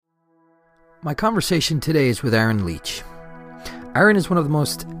My conversation today is with Aaron Leitch. Aaron is one of the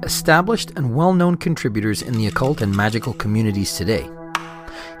most established and well-known contributors in the occult and magical communities today.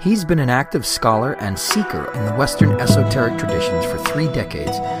 He's been an active scholar and seeker in the Western esoteric traditions for 3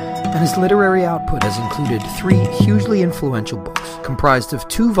 decades, and his literary output has included 3 hugely influential books, comprised of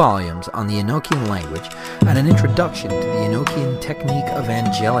 2 volumes on the Enochian language and an introduction to the Enochian technique of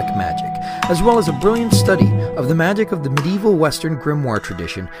angelic magic, as well as a brilliant study of the magic of the medieval Western Grimoire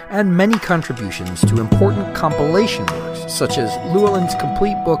tradition and many contributions to important compilation works, such as Llewellyn's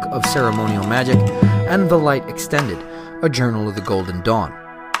complete book of ceremonial magic and The Light Extended, a journal of the Golden Dawn.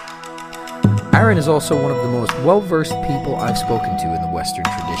 Aaron is also one of the most well-versed people I've spoken to in the Western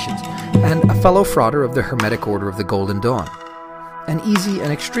traditions, and a fellow frauder of the Hermetic Order of the Golden Dawn. An easy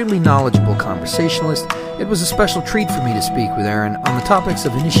and extremely knowledgeable conversationalist, it was a special treat for me to speak with Aaron on the topics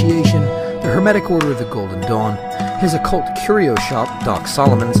of initiation, the Hermetic Order of the Golden Dawn, his occult curio shop, Doc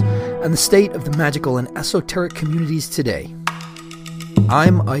Solomon's, and the state of the magical and esoteric communities today.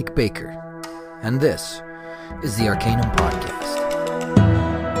 I'm Ike Baker, and this is the Arcanum Podcast.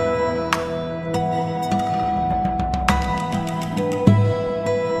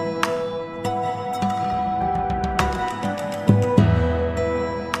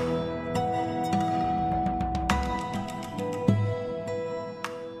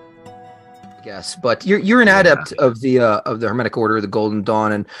 Yes, but you're an adept of the Hermetic Order of the Golden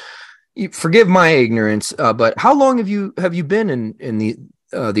Dawn, and forgive my ignorance, but how long have you been in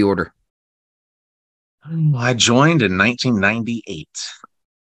the order? I joined in 1998,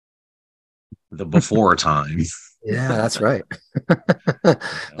 the before time. Yeah, that's right.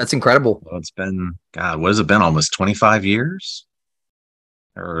 That's incredible. Well, it's been, God, what has it been? Almost 25 years,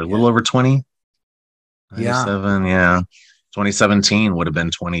 or a little over 20. 97, yeah. 2017 would have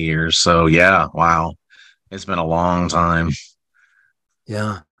been 20 years. So yeah, wow. It's been a long time.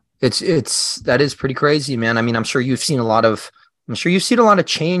 Yeah. That is pretty crazy, man. I mean, I'm sure you've seen a lot of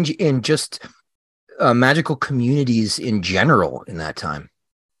change in just magical communities in general in that time.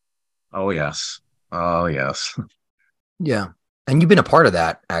 Oh yes. Yeah. And you've been a part of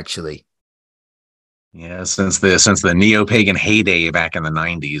that, actually. Yeah, since the neo-pagan heyday back in the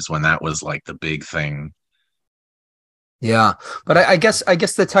 90s, when that was like the big thing. Yeah, but I guess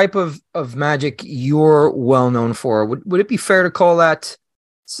the type of magic you're well known for, would it be fair to call that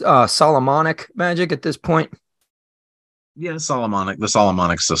Solomonic magic at this point? Yeah, the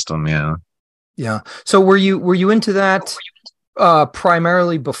Solomonic system, yeah. Yeah. So were you into that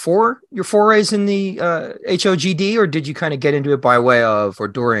primarily before your forays in the HOGD, or did you kind of get into it by way of or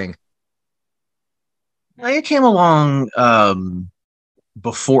during? It came along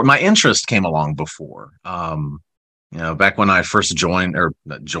before. My interest came along before. Back when I first when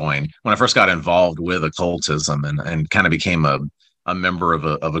I first got involved with occultism and kind of became a member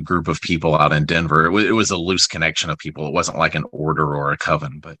of a group of people out in Denver. It was a loose connection of people. It wasn't like an order or a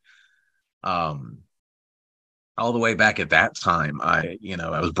coven, but all the way back at that time, I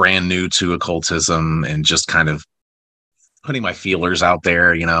was brand new to occultism and just kind of putting my feelers out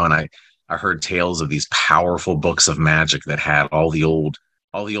there, and I heard tales of these powerful books of magic that had all the old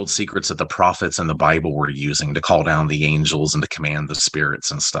secrets that the prophets and the Bible were using to call down the angels and to command the spirits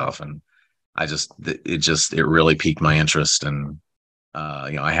and stuff. And it really piqued my interest. And,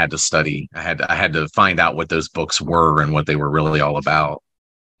 I had to study, I had to find out what those books were and what they were really all about.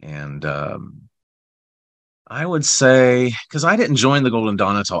 And, I would say, because I didn't join the Golden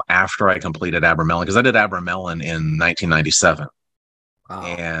Dawn until after I completed Abramelin, because I did Abramelin in 1997. Wow.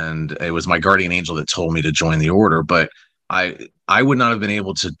 And it was my guardian angel that told me to join the order, but I would not have been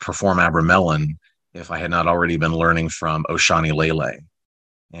able to perform Abramelin if I had not already been learning from Oshani Lele.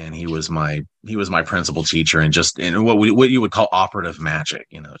 And he was my principal teacher and just in what you would call operative magic,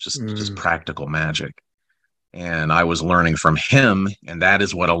 just practical magic. And I was learning from him, and that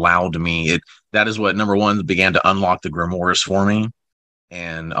is what allowed me that is what, number one, began to unlock the grimoires for me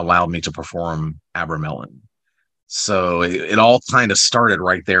and allowed me to perform Abramelin. So it all kind of started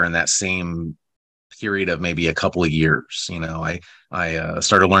right there in that same period of maybe a couple of years. I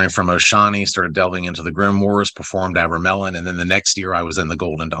started learning from Oshani, started delving into the grimoires, performed Abramelin, and then the next year I was in the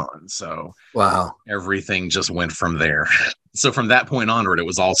Golden Dawn. So wow, everything just went from there. So from that point onward, it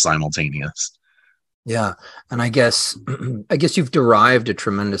was all simultaneous. Yeah, and I guess you've derived a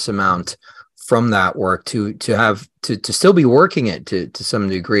tremendous amount from that work to still be working it to some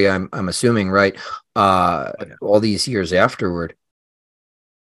degree. I'm assuming, right? All these years afterward.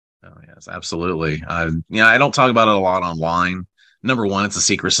 Oh yes, absolutely. I don't talk about it a lot online. Number one, it's a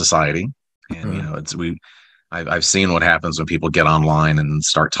secret society, and I've seen what happens when people get online and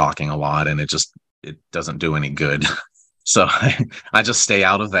start talking a lot, and it doesn't do any good. So I just stay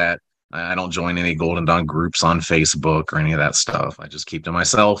out of that. I don't join any Golden Dawn groups on Facebook or any of that stuff. I just keep to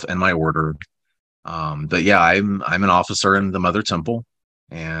myself and my order. But yeah, I'm an officer in the Mother Temple,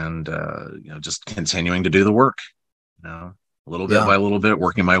 and just continuing to do the work. A little bit Yeah. by little bit,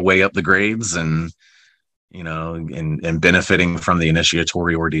 working my way up the grades, and and benefiting from the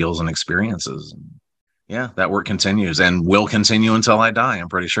initiatory ordeals and experiences. Yeah, that work continues and will continue until I die, I'm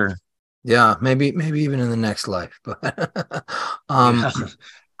pretty sure. Yeah, maybe even in the next life. But um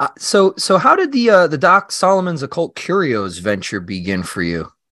Yeah. so how did the Doc Solomon's Occult Curios venture begin for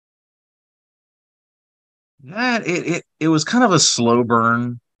you? It was kind of a slow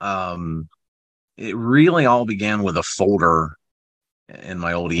burn. It really all began with a folder in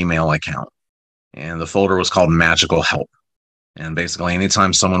my old email account, and the folder was called Magical Help. And basically,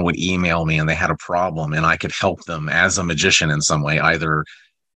 anytime someone would email me and they had a problem and I could help them as a magician in some way, either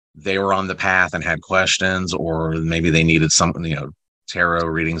they were on the path and had questions, or maybe they needed something, tarot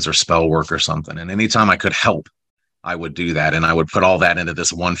readings or spell work or something. And anytime I could help, I would do that. And I would put all that into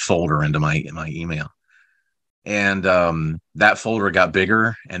this one folder into my email. And that folder got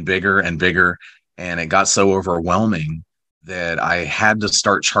bigger and bigger and bigger. And it got so overwhelming that I had to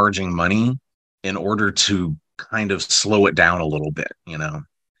start charging money in order to kind of slow it down a little bit. Mhm.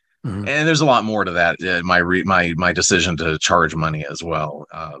 And there's a lot more to that. My decision to charge money as well.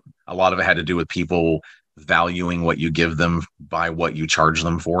 A lot of it had to do with people valuing what you give them by what you charge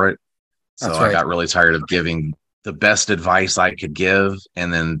them for it. So That's I right. got really tired of giving the best advice I could give,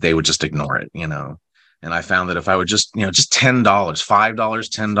 and then they would just ignore it. And I found that if I would just $10, $5,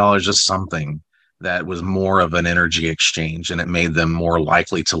 $10, just something that was more of an energy exchange, and it made them more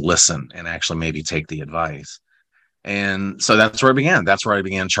likely to listen and actually maybe take the advice. And so that's where I began. That's where I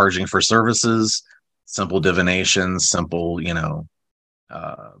began charging for services, simple divination, simple,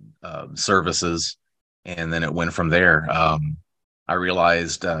 services. And then it went from there. I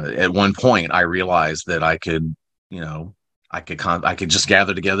realized at one point, I realized that I could just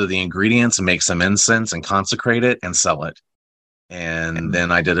gather together the ingredients and make some incense and consecrate it and sell it. And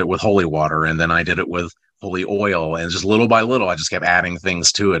then I did it with holy water, and then I did it with holy oil, and just little by little, I just kept adding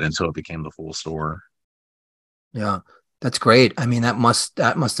things to it until it became the full store. Yeah, that's great. I mean, that must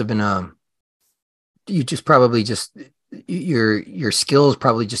have been you just probably just your skills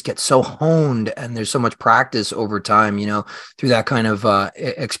probably just get so honed, and there's so much practice over time, through that kind of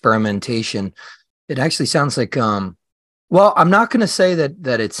experimentation. It actually sounds like well, I'm not going to say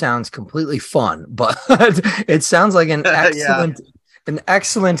that it sounds completely fun, but it sounds like an Yeah.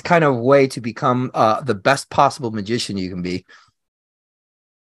 excellent kind of way to become the best possible magician you can be.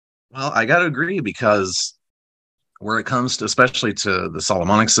 Well, I got to agree, because where it comes to, especially to the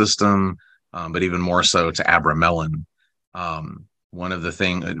Solomonic system, but even more so to Abramelin, one of the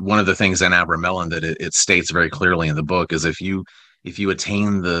things in Abramelin that it states very clearly in the book is if you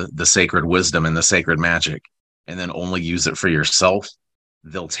attain the sacred wisdom and the sacred magic, and then only use it for yourself,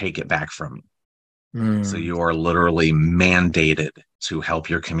 they'll take it back from you. So Mm. you are literally mandated to help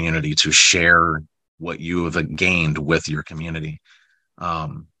your community, to share what you have gained with your community.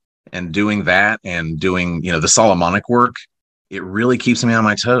 And doing that, and doing, the Solomonic work, it really keeps me on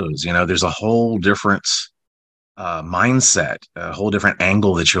my toes. There's a whole different mindset, a whole different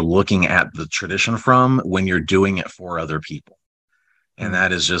angle that you're looking at the tradition from when you're doing it for other people. And Mm.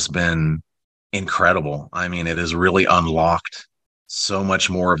 that has just been incredible. I mean, it has really unlocked so much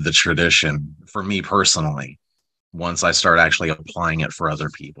more of the tradition for me personally once I start actually applying it for other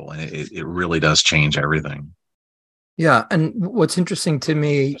people. And it really does change everything. Yeah, and what's interesting to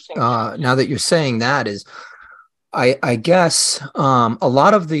me now that you're saying that is, I guess a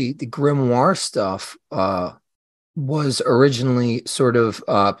lot of the grimoire stuff was originally sort of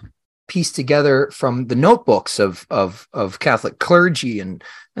pieced together from the notebooks of Catholic clergy and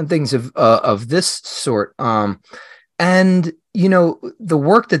things of this sort. And the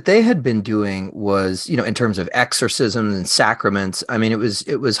work that they had been doing was, in terms of exorcisms and sacraments. I mean, it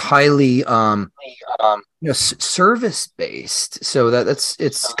was highly service based. So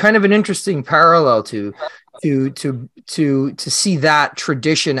it's kind of an interesting parallel to see that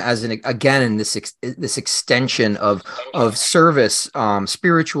tradition as again in this extension of service,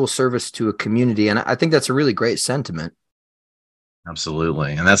 spiritual service to a community. And I think that's a really great sentiment.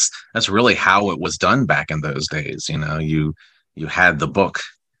 Absolutely. And that's really how it was done back in those days. You had the book,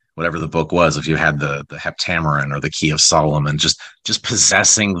 whatever the book was. If you had the Heptameron or the Key of Solomon, just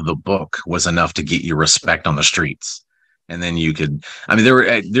possessing the book was enough to get you respect on the streets. And then you could, I mean,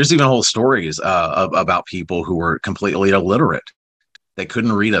 there's even whole stories about people who were completely illiterate. They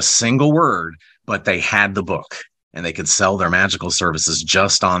couldn't read a single word, but they had the book. and they could sell their magical services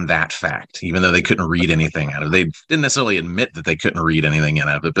just on that fact, even though they couldn't read anything out of it. They didn't necessarily admit that they couldn't read anything out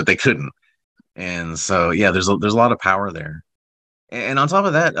of it, but they couldn't. And so, yeah, there's a lot of power there. And on top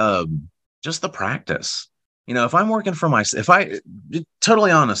of that, just the practice. If I'm working for myself, if I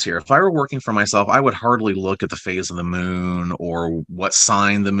totally honest here, if I were working for myself, I would hardly look at the phase of the moon or what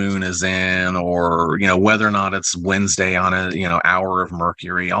sign the moon is in, or, whether or not it's Wednesday on a, hour of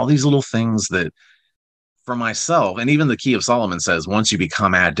Mercury, all these little things that for myself, and even the Key of Solomon says, once you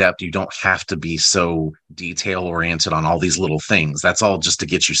become adept, you don't have to be so detail oriented on all these little things. That's all just to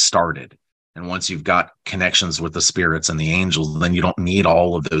get you started. And once you've got connections with the spirits and the angels, then you don't need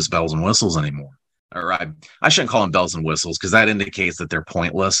all of those bells and whistles anymore. Or I shouldn't call them bells and whistles, because that indicates that they're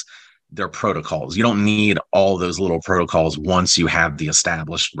pointless. They're protocols. You don't need all those little protocols once you have the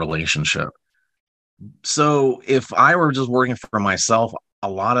established relationship. So if I were just working for myself, a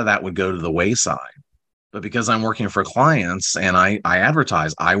lot of that would go to the wayside. But because I'm working for clients and I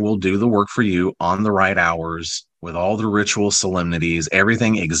advertise, I will do the work for you on the right hours with all the ritual solemnities,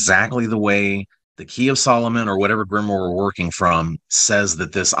 everything exactly the way the Key of Solomon or whatever grimoire we're working from says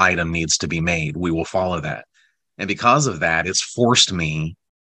that this item needs to be made. We will follow that. And because of that, it's forced me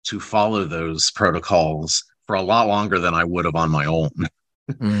to follow those protocols for a lot longer than I would have on my own.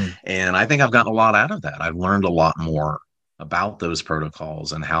 And I think I've gotten a lot out of that. I've learned a lot more about those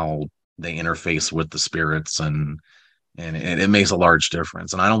protocols and how they interface with the spirits, and it makes a large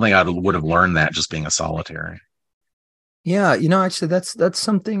difference. And I don't think I would have learned that just being a solitary. Yeah, actually that's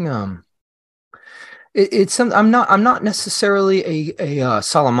something it's some I'm not necessarily a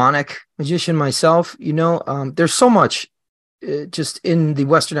Solomonic magician myself. There's so much just in the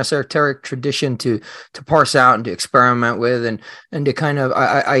Western esoteric tradition to parse out and to experiment with, and to kind of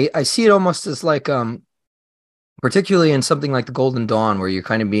I see it almost as like particularly in something like the Golden Dawn, where you're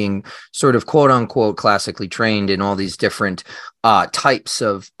kind of being sort of quote unquote classically trained in all these different types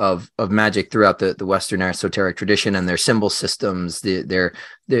of magic throughout the Western esoteric tradition, and their symbol systems, their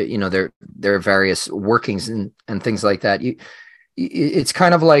various workings and things like that. It's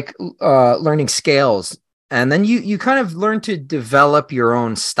kind of like learning scales. And then you kind of learn to develop your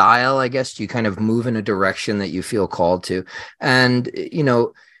own style, I guess. You kind of move in a direction that you feel called to. And,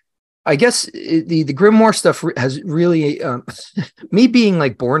 I guess the Grimoire stuff has really, me being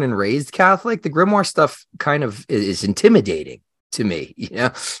like born and raised Catholic, the Grimoire stuff kind of is intimidating to me,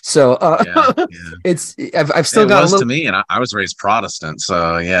 So it's I've still got a little. To me, and I was raised Protestant,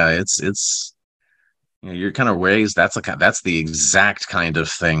 so yeah, it's you're kind of raised. That's the exact kind of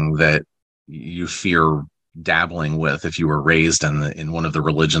thing that you fear dabbling with if you were raised in one of the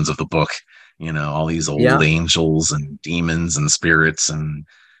religions of the book. All these old angels and demons and spirits and.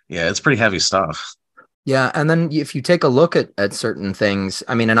 Yeah, it's pretty heavy stuff. Yeah, and then if you take a look at certain things,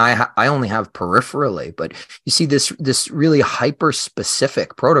 I mean, and I only have peripherally, but you see this really hyper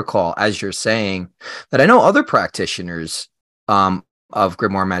specific protocol, as you're saying, that I know other practitioners of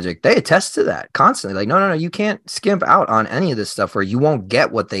Grimoire magic, they attest to that constantly. Like, no, you can't skimp out on any of this stuff, or you won't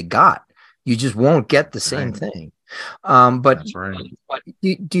get what they got. You just won't get the same thing. But that's right.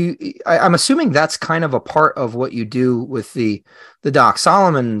 I'm assuming that's kind of a part of what you do with the Doc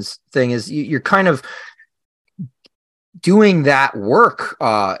Solomon's thing, is you're kind of doing that work,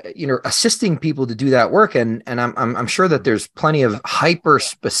 assisting people to do that work, and I'm sure that there's plenty of hyper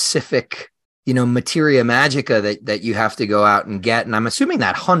specific, materia magica that you have to go out and get, and I'm assuming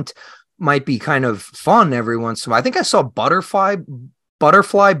that hunt might be kind of fun every once in a while. I think I saw butterfly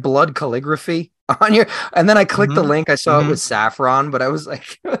blood calligraphy on your, and then I clicked the link. I saw it with saffron, but I was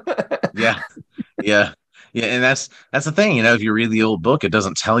like, yeah. And that's the thing, if you read the old book, it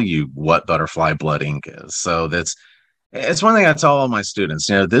doesn't tell you what butterfly blood ink is. So it's one thing I tell all my students,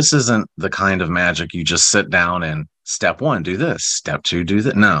 this isn't the kind of magic you just sit down and step 1, do this, step 2, do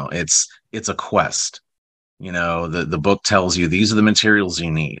that. No, it's a quest. The book tells you these are the materials you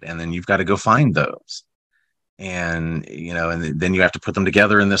need, and then you've got to go find those. And then you have to put them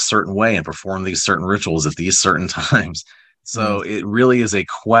together in this certain way and perform these certain rituals at these certain times. So it really is a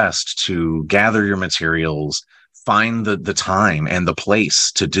quest to gather your materials, find the time and the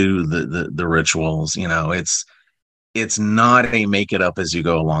place to do the rituals. It's not a make it up as you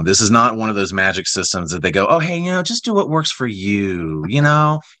go along. This is not one of those magic systems that they go, oh, hey, just do what works for you.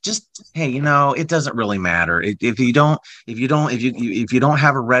 It doesn't really matter. If you don't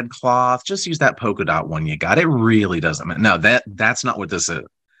have a red cloth, just use that polka dot one you got. It really doesn't matter. No, that's not what this is,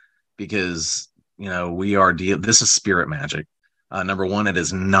 because this is spirit magic. Number one, it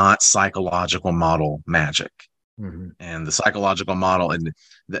is not psychological model magic. And the psychological model, and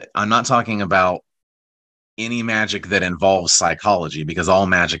I'm not talking about any magic that involves psychology, because all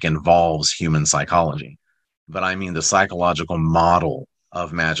magic involves human psychology. but I mean the psychological model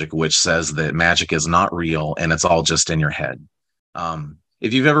of magic, which says that magic is not real and it's all just in your head.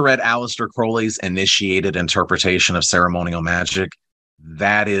 If you've ever read Aleister Crowley's Initiated Interpretation of Ceremonial Magic,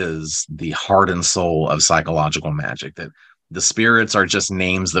 that is the heart and soul of psychological magic, that the spirits are just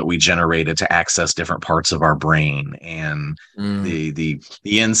names that we generated to access different parts of our brain, and the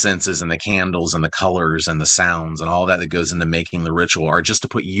incenses and the candles and the colors and the sounds and all that goes into making the ritual are just to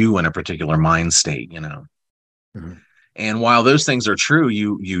put you in a particular mind state, you know. Mm-hmm. And while those things are true,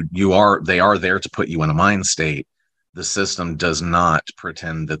 they are there to put you in a mind state. The system does not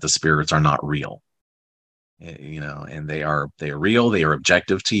pretend that the spirits are not real, you know, and they are real. They are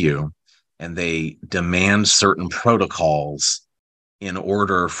objective to you, and they demand certain protocols in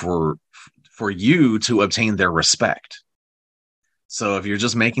order for you to obtain their respect. So if you're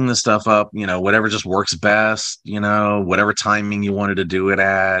just making this stuff up, you know, whatever just works best, you know, whatever timing you wanted to do it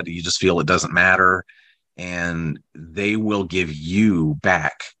at, you just feel it doesn't matter, and they will give you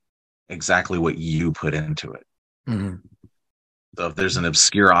back exactly what you put into it. Mm-hmm. So if there's an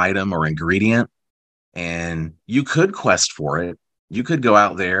obscure item or ingredient and you could quest for it, you could go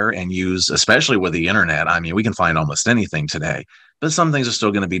out there and use, especially with the internet. I mean, we can find almost anything today, but some things are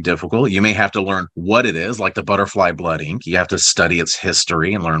still going to be difficult. You may have to learn what it is, like the butterfly blood ink. You have to study its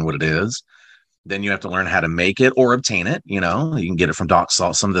history and learn what it is. Then you have to learn how to make it or obtain it. You know, you can get it from Doc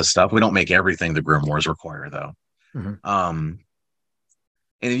Salt, some of this stuff. We don't make everything the Grimoires require, though. Mm-hmm.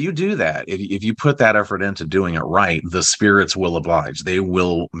 And if you do that, if you put that effort into doing it right, the spirits will oblige. They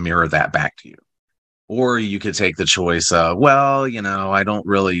will mirror that back to you. Or you could take the choice of, well, you know, I can't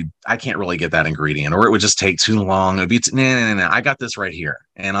really get that ingredient, or it would just take too long. It'd be, no, I got this right here,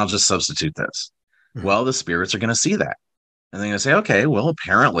 and I'll just substitute this. Mm-hmm. Well, the spirits are going to see that. And they're going to say, okay, well,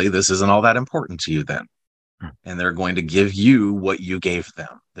 apparently this isn't all that important to you then. Mm-hmm. And they're going to give you what you gave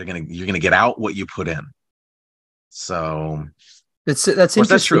them. You're going to get out what you put in. So that's interesting.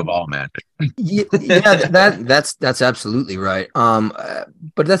 That's true of all magic. Yeah, that's absolutely right.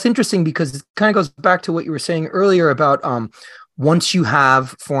 But that's interesting because it kind of goes back to what you were saying earlier about once you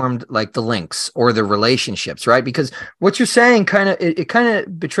have formed like the links or the relationships, right? Because what you're saying kind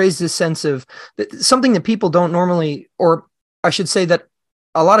of betrays this sense of something that people don't normally, or I should say that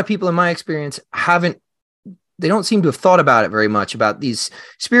a lot of people in my experience they don't seem to have thought about it very much, about these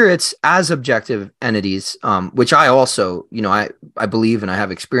spirits as objective entities, which I also, you know, I believe and I have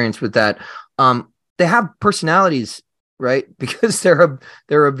experience with that. They have personalities, right? Because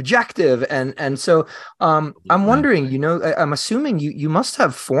they're objective. And so I'm wondering, you know, I'm assuming you must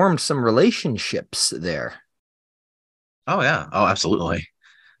have formed some relationships there. Oh, yeah. Oh, absolutely.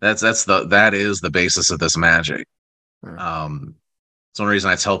 That is the basis of this magic. It's one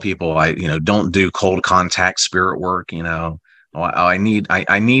reason I tell people don't do cold contact spirit work. You know, I need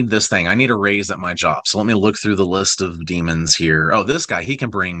this thing. I need a raise at my job. So let me look through the list of demons here. Oh, this guy, he can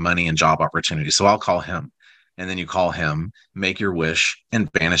bring money and job opportunities. So I'll call him. And then you call him, make your wish, and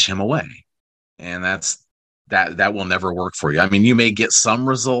banish him away. And that will never work for you. I mean, you may get some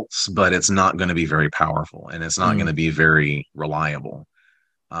results, but it's not going to be very powerful, and it's not going to be very reliable.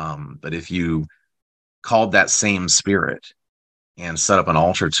 But if you called that same spirit and set up an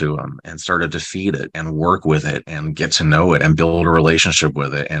altar to him and started to feed it and work with it and get to know it and build a relationship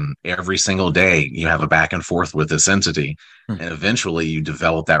with it, and every single day you have a back and forth with this entity, and eventually you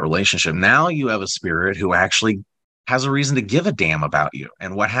develop that relationship. Now you have a spirit who actually has a reason to give a damn about you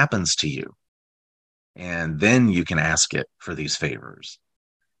and what happens to you. And then you can ask it for these favors.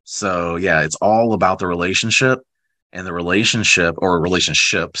 So yeah, it's all about the relationship, and the relationship or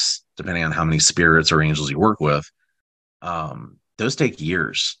relationships, depending on how many spirits or angels you work with, those take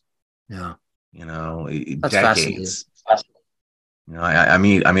years. Yeah. You know, that's decades. You know, I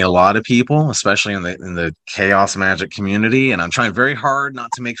mean a lot of people, especially in the chaos magic community, and I'm trying very hard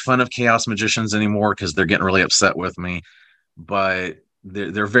not to make fun of chaos magicians anymore because they're getting really upset with me, but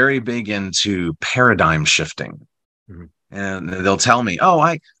they're very big into paradigm shifting. Mm-hmm. And they'll tell me, oh,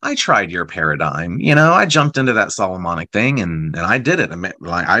 I tried your paradigm. You know, I jumped into that Solomonic thing and I did it.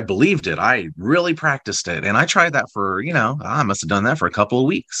 I believed it. I really practiced it. And I tried that for, I must have done that for a couple of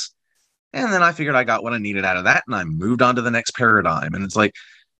weeks. And then I figured I got what I needed out of that, and I moved on to the next paradigm. And it's like,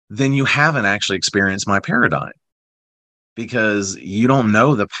 then you haven't actually experienced my paradigm, because you don't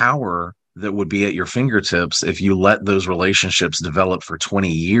know the power that would be at your fingertips if you let those relationships develop for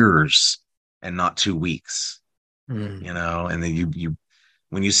 20 years and not 2 weeks. You know, and then you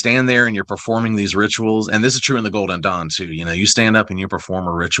when you stand there and you're performing these rituals, and this is true in the Golden Dawn too, you stand up and you perform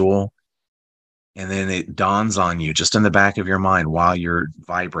a ritual, and then it dawns on you just in the back of your mind while you're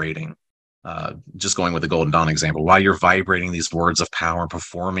vibrating just going with the Golden Dawn example, while you're vibrating these words of power,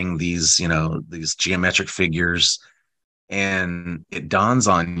 performing these, these geometric figures, and it dawns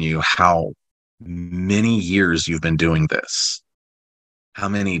on you how many years you've been doing this, how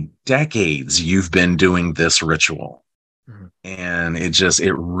many decades you've been doing this ritual. Mm-hmm. And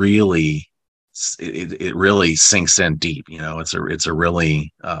it really sinks in deep. It's a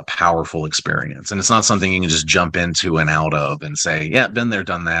really powerful experience, and it's not something you can just jump into and out of and say, yeah, been there,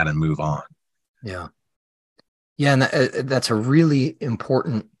 done that, and move on. Yeah. And that's a really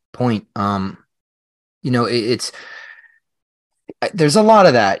important point. There's a lot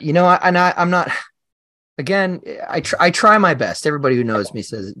of that, I'm not, again, I try my best. Everybody who knows me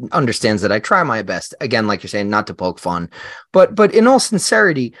understands that I try my best, again, like you're saying, not to poke fun, but in all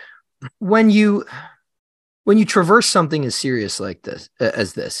sincerity, when you traverse something as serious like this,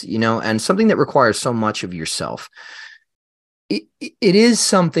 and something that requires so much of yourself, it is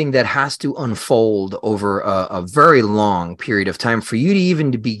something that has to unfold over a very long period of time for you to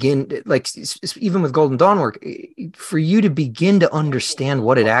even to begin, like even with Golden Dawn work, for you to begin to understand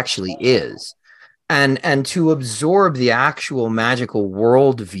what it actually is, and to absorb the actual magical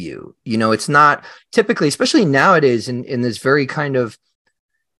worldview. It's not typically, especially nowadays in this very kind of,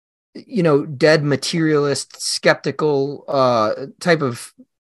 dead materialist, skeptical type of,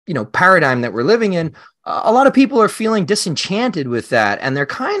 paradigm that we're living in. A lot of people are feeling disenchanted with that, and they're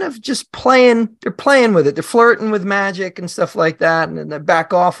kind of just they're playing with it. They're flirting with magic and stuff like that, and then they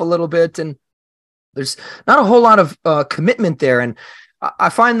back off a little bit, and there's not a whole lot of commitment there. And I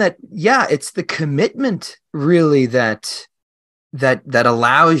find that, it's the commitment really that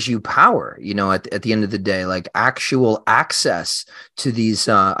allows you power, at the end of the day, like actual access to these,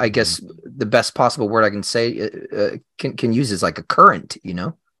 I guess the best possible word I can say can use is like a current,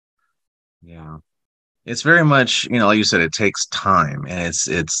 Yeah. It's very much, like you said, it takes time, and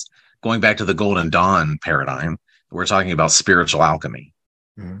it's going back to the Golden Dawn paradigm. We're talking about spiritual alchemy.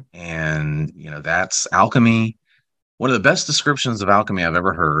 Mm-hmm. And, that's alchemy. One of the best descriptions of alchemy I've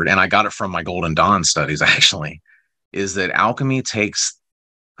ever heard, and I got it from my Golden Dawn studies actually, is that alchemy takes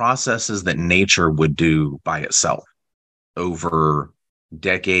processes that nature would do by itself over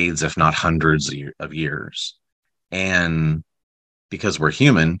decades, if not hundreds of years. And because we're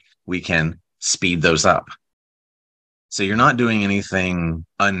human, we can speed those up. So you're not doing anything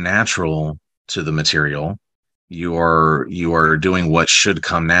unnatural to the material. You are doing what should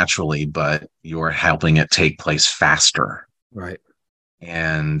come naturally, but you are helping it take place faster. Right.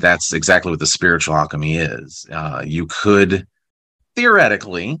 And that's exactly what the spiritual alchemy is. You could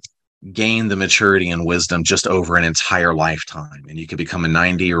theoretically gain the maturity and wisdom just over an entire lifetime, and you could become a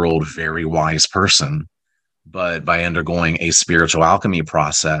 90-year-old very wise person. But by undergoing a spiritual alchemy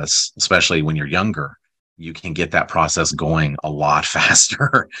process, especially when you're younger, you can get that process going a lot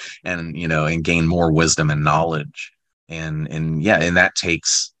faster and gain more wisdom and knowledge. And that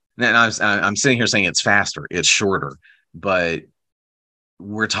takes, and I'm sitting here saying it's faster, it's shorter, but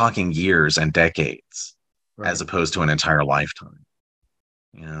we're talking years and decades, right, as opposed to an entire lifetime.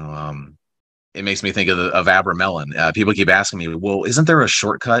 It makes me think of Abramelin. People keep asking me, well, isn't there a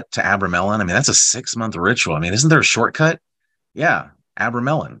shortcut to Abramelin? I mean, that's a 6-month ritual. I mean, isn't there a shortcut? Yeah,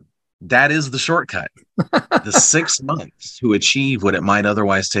 Abramelin. That is the shortcut. The 6 months to achieve what it might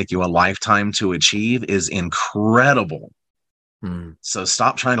otherwise take you a lifetime to achieve is incredible. So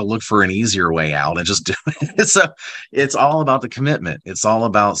stop trying to look for an easier way out and just do it. So it's all about the commitment. It's all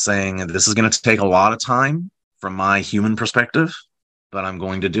about saying, this is going to take a lot of time from my human perspective, but I'm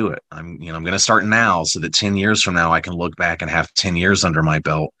going to do it. I'm going to start now so that 10 years from now, I can look back and have 10 years under my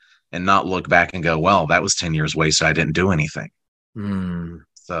belt and not look back and go, well, that was 10 years wasted. I didn't do anything.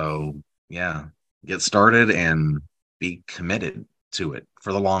 So get started and be committed to it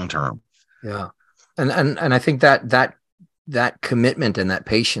for the long term. Yeah. And I think that commitment and that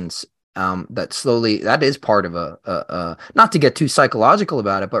patience, that is part of a not to get too psychological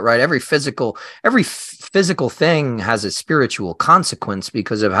about it, but right, every physical thing has a spiritual consequence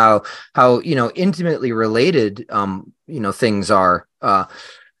because of how intimately related things are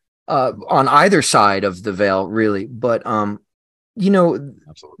on either side of the veil, really. But Absolutely.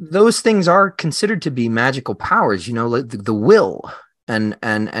 Those things are considered to be magical powers, like the will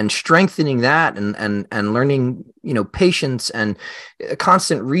and strengthening that and learning, patience and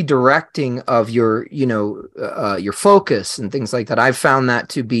constant redirecting of your focus and things like that. I've found that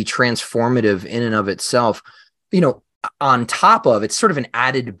to be transformative in and of itself. On top of it's sort of an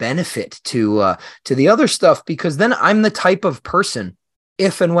added benefit to the other stuff, because then I'm the type of person,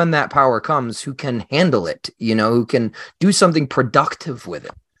 if and when that power comes, who can handle it, who can do something productive with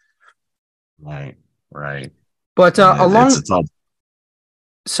it. Right. But it's all...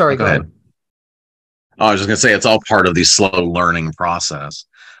 Sorry, go ahead. Oh, I was just gonna say it's all part of the slow learning process,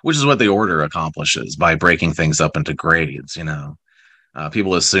 which is what the order accomplishes by breaking things up into grades.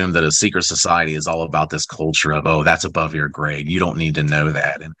 People assume that a secret society is all about this culture of, oh, that's above your grade. You don't need to know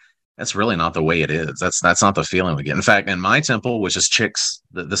that. And that's really not the way it is. That's not the feeling we get. In fact, in my temple, which is Chick's,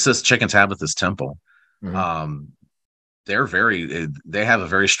 the Cis Chicken Tabitha's temple, um, they have a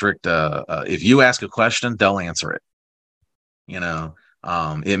very strict, if you ask a question, they'll answer it.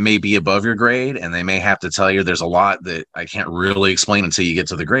 It may be above your grade and they may have to tell you there's a lot that I can't really explain until you get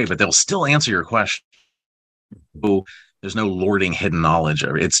to the grade, but they'll still answer your question. There's no lording hidden knowledge.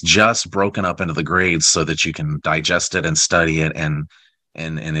 It's just broken up into the grades so that you can digest it and study it and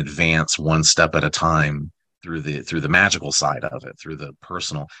advance one step at a time through the magical side of it, through the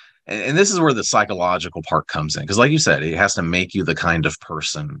personal. And this is where the psychological part comes in. Because like you said, it has to make you the kind of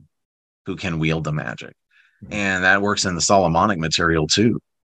person who can wield the magic. And that works in the Solomonic material too.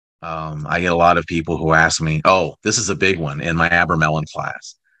 I get a lot of people who ask me, oh, this is a big one in my Abramelin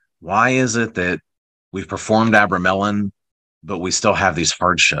class. Why is it that we've performed Abramelin, but we still have these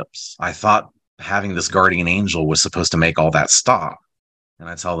hardships? I thought having this guardian angel was supposed to make all that stop. And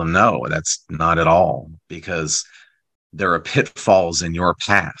I tell them, no, that's not at all, because there are pitfalls in your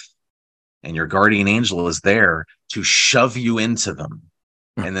path. And your guardian angel is there to shove you into them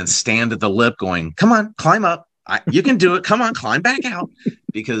and then stand at the lip going, come on, climb up. You can do it. Come on, climb back out.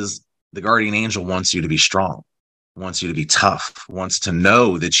 Because the guardian angel wants you to be strong, wants you to be tough, wants to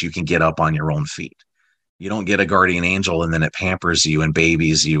know that you can get up on your own feet. You don't get a guardian angel and then it pampers you and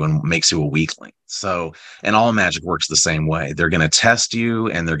babies you and makes you a weakling. So, and all magic works the same way. They're going to test you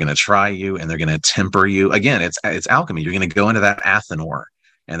and they're going to try you and they're going to temper you. Again, it's alchemy. You're going to go into that Athenor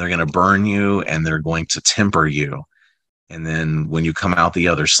and they're going to burn you and they're going to temper you. And then when you come out the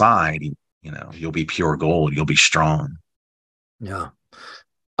other side, you'll be pure gold. You'll be strong. Yeah.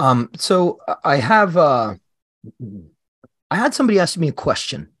 So I had somebody ask me a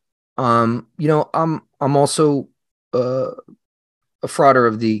question. I'm also a frauder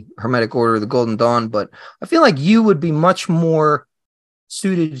of the Hermetic Order of the Golden Dawn, but I feel like you would be much more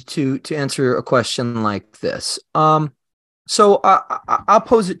suited to answer a question like this. So I'll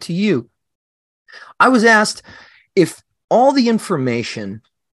pose it to you. I was asked if all the information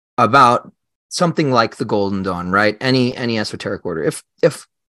about something like the Golden Dawn, right? Any esoteric order, if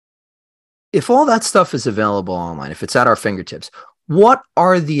all that stuff is available online, if it's at our fingertips, what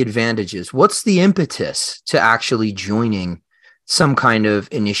are the advantages? What's the impetus to actually joining some kind of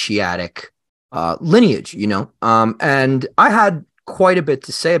initiatic lineage? And I had quite a bit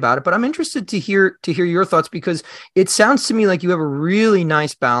to say about it, but I'm interested to hear your thoughts, because it sounds to me like you have a really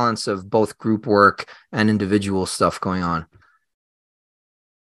nice balance of both group work and individual stuff going on.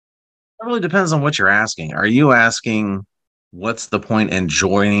 It really depends on what you're asking. Are you asking what's the point in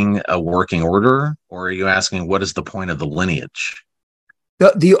joining a working order, or are you asking what is the point of the lineage?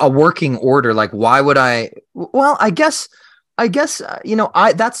 A working order, like why would I? Well, I guess that's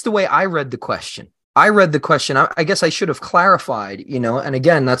the way I read the question. I guess I should have clarified, and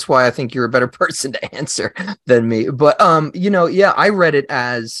again, that's why I think you're a better person to answer than me. But I read it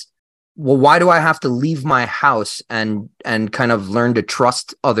as, well, why do I have to leave my house and kind of learn to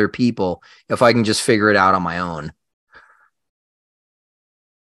trust other people if I can just figure it out on my own?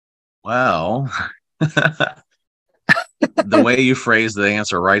 Well, the way you phrase the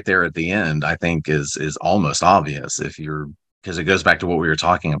answer right there at the end, I think is almost obvious. Because it goes back to what we were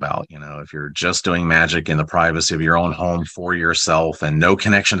talking about. If you're just doing magic in the privacy of your own home for yourself and no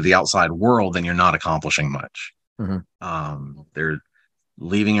connection to the outside world, then you're not accomplishing much. Mm-hmm. They're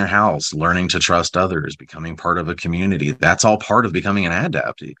leaving your house, learning to trust others, becoming part of a community. That's all part of becoming an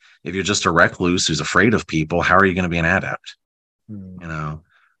adept. If you're just a recluse who's afraid of people, how are you going to be an adept?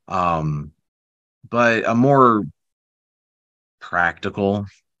 But a more practical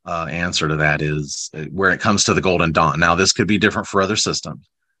answer to that is where it comes to the Golden Dawn. Now, this could be different for other systems,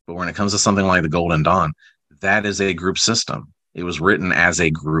 but when it comes to something like the Golden Dawn, that is a group system. It was written as a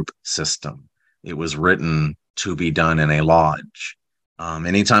group system. It was written to be done in a lodge.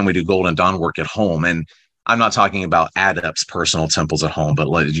 Anytime we do Golden Dawn work at home, and I'm not talking about adepts' personal temples at home, but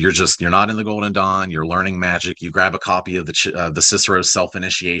you're not in the Golden Dawn. You're learning magic. You grab a copy of the Cicero's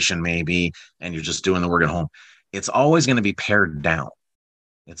Self-Initiation, maybe, and you're just doing the work at home. It's always going to be pared down.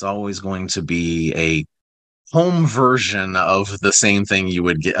 It's always going to be a home version of the same thing you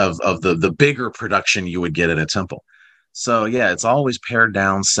would get of the bigger production you would get at a temple. So yeah, it's always pared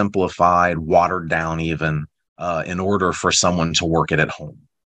down, simplified, watered down, even in order for someone to work it at home.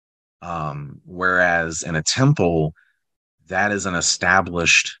 Whereas in a temple, that is an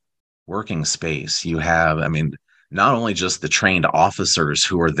established working space. You have, not only just the trained officers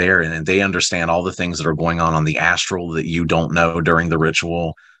who are there and they understand all the things that are going on the astral that you don't know during the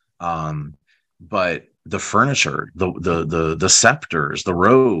ritual, but the furniture, the scepters, the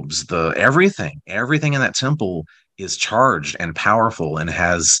robes, the everything in that temple is charged and powerful and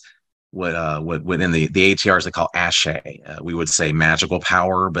has what in the ATRs they call ashe. We would say magical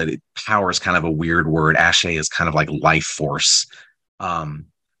power, but power is kind of a weird word. Ashe is kind of like life force, and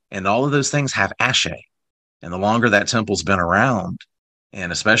all of those things have ashe. And the longer that temple's been around,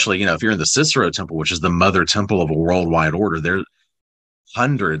 and especially, if you're in the Cicero temple, which is the mother temple of a worldwide order, there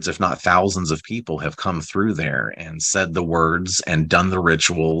hundreds, if not thousands of people have come through there and said the words and done the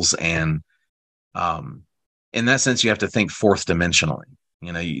rituals. And in that sense, you have to think fourth dimensionally.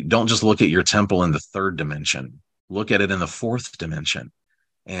 You don't just look at your temple in the third dimension, look at it in the fourth dimension.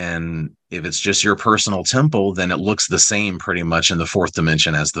 And if it's just your personal temple, then it looks the same pretty much in the fourth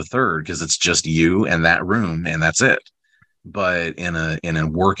dimension as the third, because it's just you and that room and that's it. But in a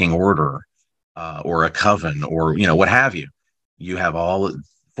working order, or a coven, or what have you, you have all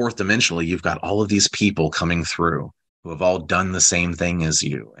fourth dimensionally, you've got all of these people coming through who have all done the same thing as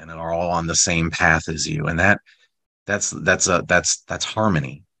you and are all on the same path as you. And that's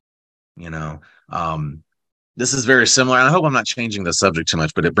harmony. This is very similar, and I hope I'm not changing the subject too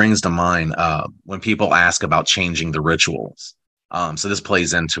much, but it brings to mind when people ask about changing the rituals. So this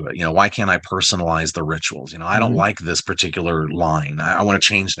plays into it. Why can't I personalize the rituals? I don't like this particular line. I want to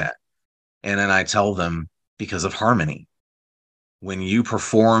change that. And then I tell them, because of harmony. When you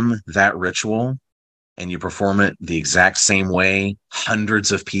perform that ritual and you perform it the exact same way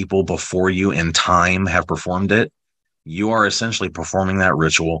hundreds of people before you in time have performed it, you are essentially performing that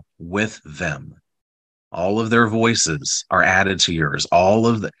ritual with them. All of their voices are added to yours.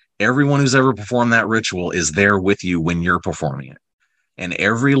 Everyone who's ever performed that ritual is there with you when you're performing it. And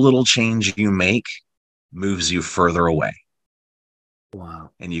every little change you make moves you further away. Wow.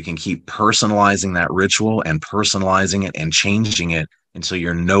 And you can keep personalizing that ritual and personalizing it and changing it until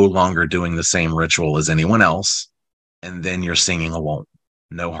you're no longer doing the same ritual as anyone else. And then you're singing alone.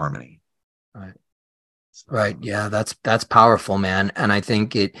 No harmony. Right. Right. Yeah, that's powerful, man. And I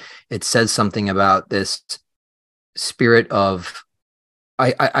think it says something about this spirit of,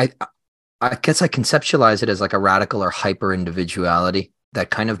 I guess I conceptualize it as like a radical or hyper individuality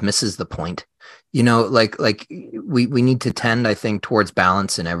that kind of misses the point. Like we need to tend, I think, towards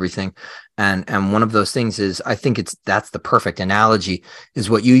balance in everything. And one of those things is, I think that's the perfect analogy, is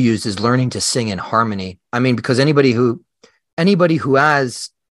what you used, is learning to sing in harmony. I mean, because anybody who has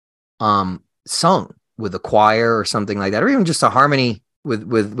sung with a choir or something like that, or even just a harmony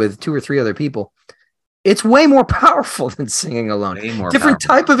with two or three other people, it's way more powerful than singing alone. Different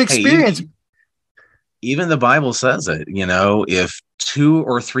type of experience. Hey, even the Bible says it, if 2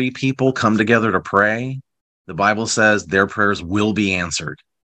 or 3 people come together to pray, the Bible says their prayers will be answered.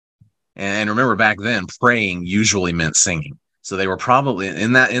 And remember, back then, praying usually meant singing. So they were probably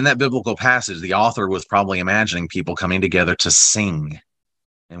in that biblical passage, the author was probably imagining people coming together to sing.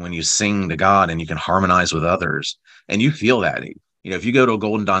 And when you sing to God and you can harmonize with others, and you feel that, if you go to a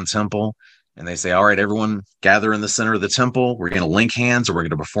Golden Dawn temple and they say, all right, everyone gather in the center of the temple, we're going to link hands, or we're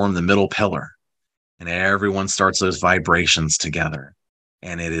going to perform the middle pillar. And everyone starts those vibrations together.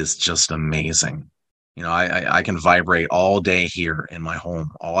 And it is just amazing. I can vibrate all day here in my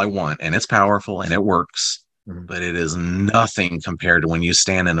home, all I want, and it's powerful and it works. Mm-hmm. But it is nothing compared to when you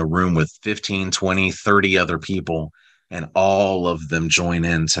stand in a room with 15, 20, 30 other people, and all of them join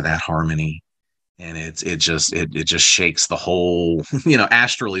into that harmony. And it just shakes the whole,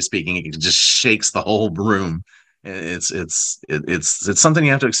 astrally speaking, it just shakes the whole room. It's something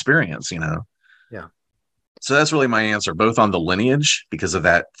you have to experience, Yeah. So that's really my answer, both on the lineage, because of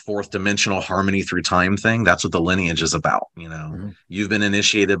that fourth dimensional harmony through time thing. That's what the lineage is about. Mm-hmm. You've been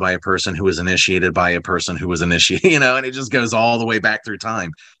initiated by a person who was initiated by a person who was initiated, and it just goes all the way back through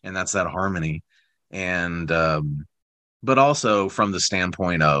time. And that's that harmony. And, but also from the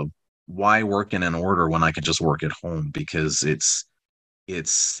standpoint of, why work in an order when I could just work at home? Because it's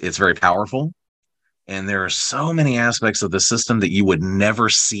very powerful. And there are so many aspects of the system that you would never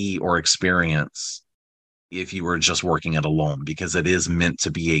see or experience if you were just working it alone, because it is meant to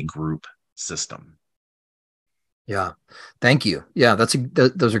be a group system. Yeah. Thank you. Yeah,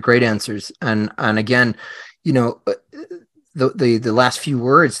 those are great answers. And again, the last few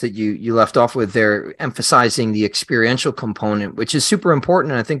words that you left off with there, emphasizing the experiential component, which is super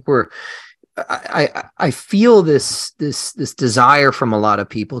important. And I think I feel this desire from a lot of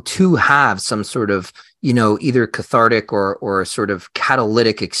people to have some sort of, either cathartic or sort of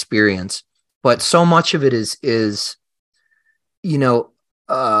catalytic experience. But so much of it is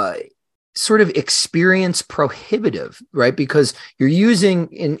sort of experience prohibitive, right? Because you're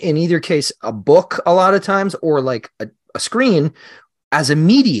using in either case a book a lot of times, or like a screen as a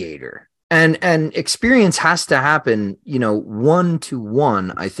mediator. And experience has to happen, you know,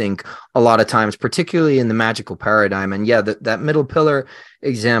 1-to-1, I think, a lot of times, particularly in the magical paradigm. And yeah, that middle pillar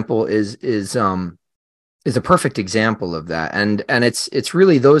example is a perfect example of that. And it's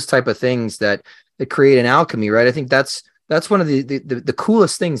really those type of things that create an alchemy, right? I think that's one of the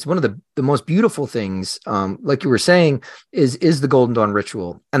coolest things, one of the most beautiful things, like you were saying, is the Golden Dawn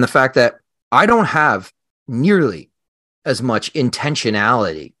ritual, and the fact that I don't have nearly as much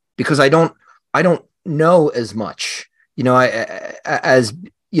intentionality because I don't know as much, you know, as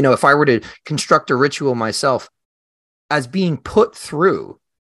you know, if I were to construct a ritual myself, as being put through,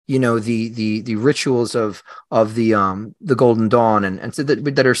 you know, the rituals of the Golden Dawn, and so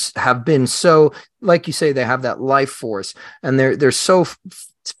that have been so, like you say, they have that life force, and they're so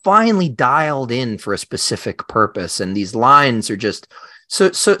finely dialed in for a specific purpose, and these lines are just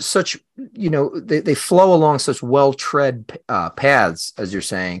such, you know, they flow along such well tread paths, as you're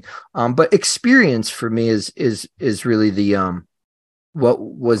saying. But experience for me is really the what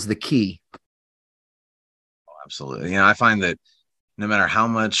was the key. Absolutely. You know, I find that no matter how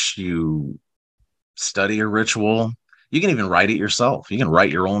much you study a ritual, you can even write it yourself. You can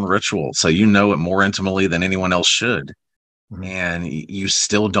write your own ritual so you know it more intimately than anyone else should. Mm-hmm. And you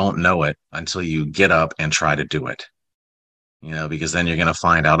still don't know it until you get up and try to do it. You know, because then you're going to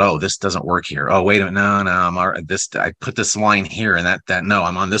find out, oh, this doesn't work here. Oh, wait a minute. No, I'm all right. I put this line here, and that no,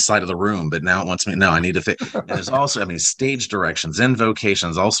 I'm on this side of the room, but now it wants me. No, I need to fit. And there's also, I mean, stage directions,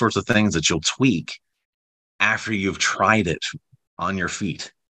 invocations, all sorts of things that you'll tweak after you've tried it on your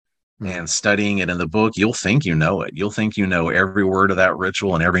feet. And studying it in the book, you'll think you know it. You'll think you know every word of that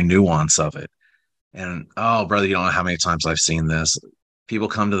ritual and every nuance of it. And oh, brother, you don't know how many times I've seen this. People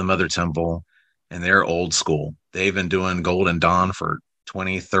come to the Mother Temple and they're old school. They've been doing Golden Dawn for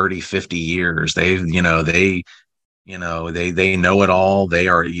 20, 30, 50 years. They know it all. They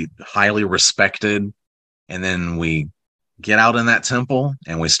are highly respected. And then we get out in that temple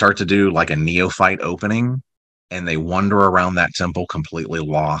and we start to do like a neophyte opening, and they wander around that temple completely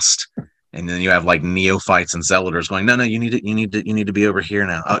lost. And then you have like neophytes and zealoters going, no, you need to be over here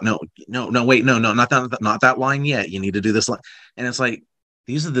now. Oh, no, wait, no, not that line yet. You need to do this line. And it's like,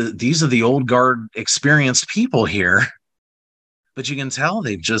 these are the old guard experienced people here, but you can tell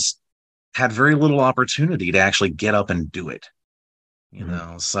they've just had very little opportunity to actually get up and do it. You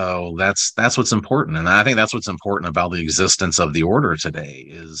know, so that's what's important. And I think that's what's important about the existence of the order today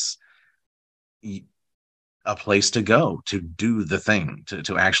is a place to go to do the thing,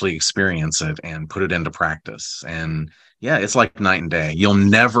 to actually experience it and put it into practice. And yeah, it's like night and day. You'll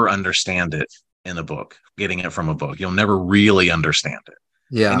never understand it in a book, getting it from a book. You'll never really understand it.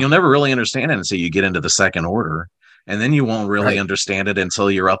 Yeah. And you'll never really understand it until you get into the second order. And then you won't really understand it until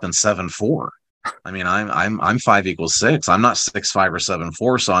you're up in 7-4. I mean, I'm 5 = 6. I'm not 6-5 or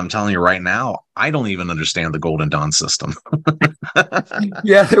 7-4. So I'm telling you right now, I don't even understand the Golden Dawn system.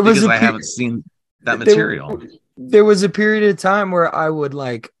 Yeah, there was because I haven't seen that material. There was a period of time where I would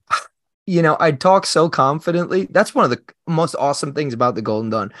I'd talk so confidently. That's one of the most awesome things about the Golden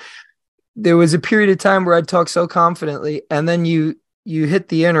Dawn. There was a period of time where I'd talk so confidently, and then you hit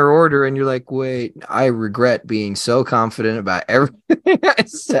the inner order and you're like, wait, I regret being so confident about everything I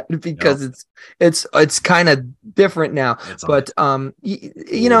said because it's kind of different now. But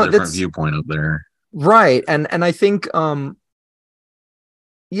you know, different viewpoint up there. Right. And I think I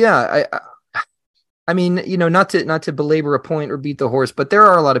mean, you know, not to belabor a point or beat the horse, but there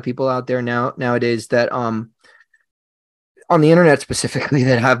are a lot of people out there nowadays that on the internet specifically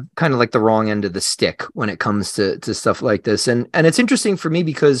that have kind of like the wrong end of the stick when it comes to stuff like this. And it's interesting for me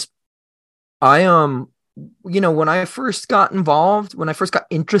because I you know, when I first got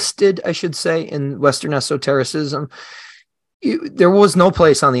interested, I should say, in Western esotericism, there was no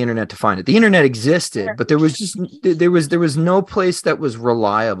place on the internet to find it. The internet existed, but there was no place that was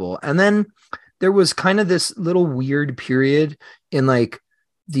reliable. And then there was kind of this little weird period in like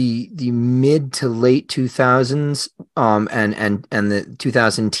the mid to late 2000s and the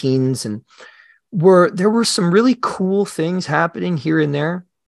 2000 teens, and there were some really cool things happening here and there,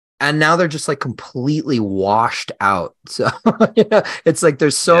 and now they're just like completely washed out. So it's like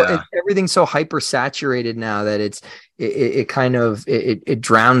everything's so hyper saturated now that it kind of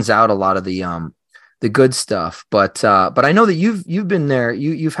drowns out a lot of the good stuff. But I know that you've been there.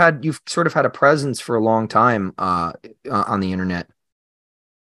 You've sort of had a presence for a long time on the internet.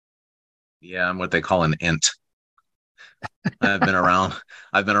 Yeah, I'm what they call an int. I've been around.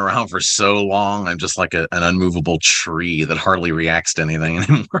 I've been around for so long. I'm just like an unmovable tree that hardly reacts to anything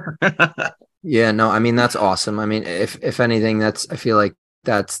anymore. Yeah, no, I mean that's awesome. I mean, if anything, I feel like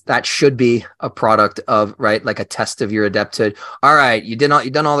that should be a product of, right, like a test of your adepthood. All right, you've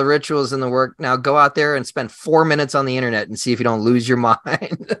done all the rituals and the work. Now go out there and spend 4 minutes on the internet and see if you don't lose your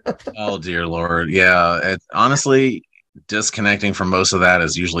mind. Oh dear Lord, yeah. Honestly, disconnecting from most of that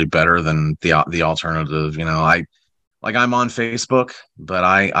is usually better than the alternative. I'm on Facebook, but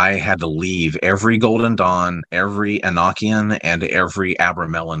I had to leave every Golden Dawn, every Enochian, and every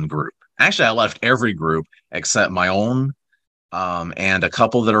Abramelin group. Actually, I left every group except my own, and a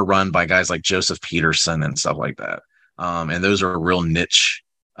couple that are run by guys like Joseph Peterson and stuff like that. And those are real niche,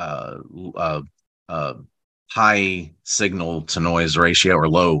 uh, uh, uh, high signal to noise ratio or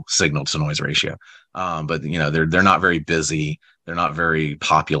low signal to noise ratio. But they're not very busy. They're not very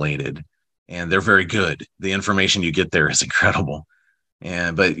populated, and they're very good. The information you get there is incredible.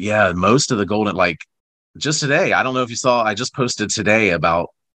 But yeah, most of the golden, like just today, I don't know if you saw, I just posted today about,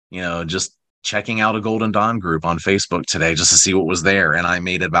 just checking out a Golden Dawn group on Facebook today just to see what was there. And I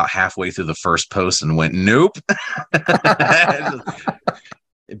made it about halfway through the first post and went, nope.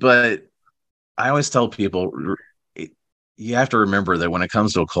 But I always tell people, you have to remember that when it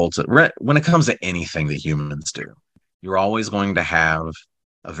comes to when it comes to anything that humans do, you're always going to have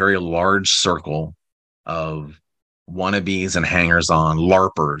a very large circle of wannabes and hangers-on,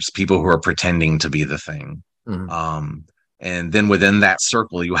 LARPers, people who are pretending to be the thing. Mm-hmm. And then within that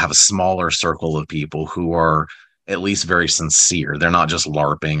circle, you have a smaller circle of people who are at least very sincere. They're not just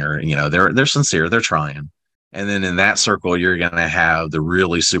LARPing, or they're sincere. They're trying. And then in that circle, you're going to have the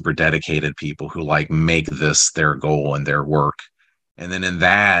really super dedicated people who like make this their goal and their work. And then in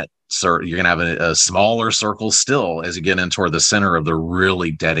that, you're going to have a smaller circle still as you get in toward the center of the really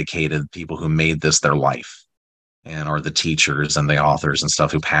dedicated people who made this their life and are the teachers and the authors and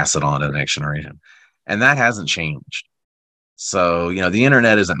stuff who pass it on to the next generation. And that hasn't changed. So, the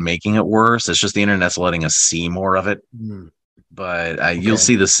internet isn't making it worse. It's just the internet's letting us see more of it. Mm. But you'll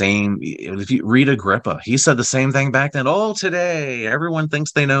see the same. If you read Agrippa, he said the same thing back then. Oh, today everyone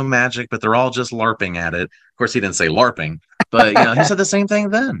thinks they know magic, but they're all just LARPing at it. Of course, he didn't say LARPing, but he said the same thing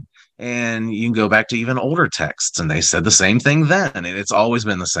then. And you can go back to even older texts, and they said the same thing then, and it's always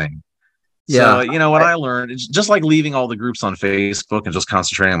been the same. Yeah. So, what I learned, it's just like leaving all the groups on Facebook and just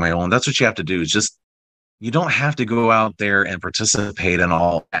concentrating on my own. That's what you have to do. Is just, you don't have to go out there and participate in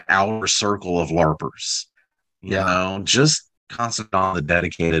all outer circle of LARPers. Just concentrate on the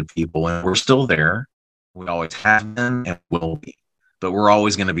dedicated people, and we're still there. We always have been and will be, but we're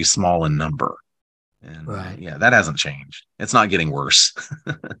always going to be small in number. And that hasn't changed. It's not getting worse.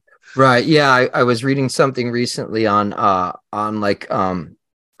 Right. Yeah. I was reading something recently on like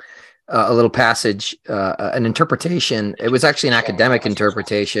a little passage, an interpretation. It was actually an academic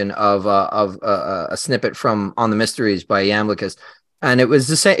interpretation of a snippet from On the Mysteries by Iamblichus, and it was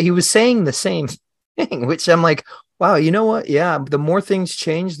the same. He was saying the same thing, which I'm like, wow, you know what? Yeah, the more things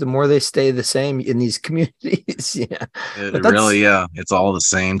change, the more they stay the same in these communities. Yeah, it's all the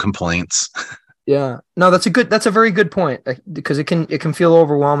same complaints. Yeah, no, that's a very good point, because it can feel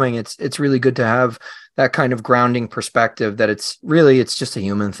overwhelming. It's really good to have that kind of grounding perspective that it's just a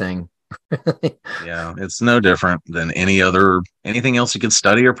human thing. Yeah, it's no different than anything else you could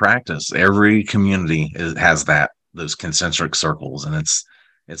study or practice. Every community has those concentric circles, and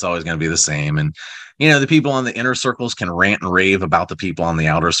it's always going to be the same. And the people on the inner circles can rant and rave about the people on the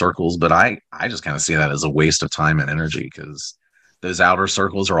outer circles, but I just kind of see that as a waste of time and energy, because those outer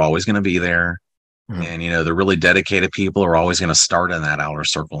circles are always going to be there. Mm-hmm. And the really dedicated people are always going to start in that outer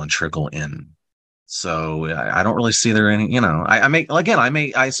circle and trickle in. So I don't really see there any,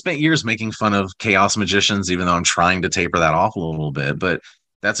 I spent years making fun of chaos magicians, even though I'm trying to taper that off a little bit. But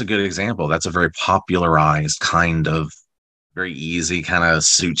that's a good example. That's a very popularized kind of very easy, kind of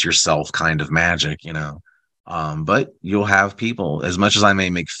suits yourself kind of magic, But you'll have people, as much as I may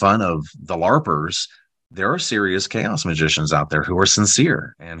make fun of the LARPers, there are serious chaos magicians out there who are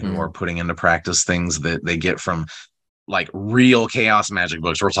sincere and who are putting into practice things that they get from like real chaos magic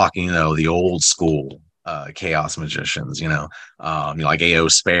books. We're talking, the old school chaos magicians, like A.O.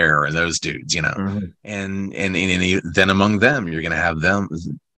 Spare and those dudes, and then among them, you're going to have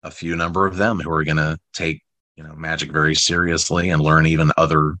a few number of them who are going to take, magic very seriously and learn even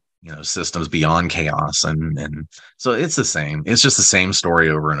other, systems beyond chaos. And so it's the same. It's just the same story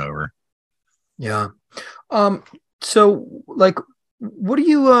over and over. Yeah. So like, what do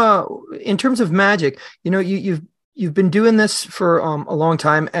you, in terms of magic, you've you've been doing this for a long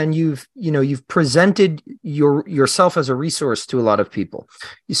time, and you've presented yourself as a resource to a lot of people.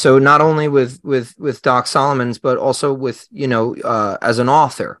 So not only with Doc Solomon's, but also with as an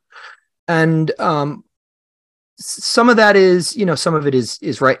author. And some of that is, some of it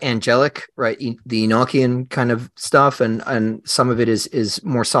is right, angelic, right, the Enochian kind of stuff, and some of it is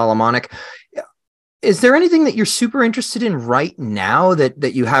more Solomonic. Is there anything that you're super interested in right now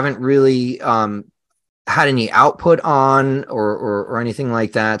that you haven't really had any output on, or anything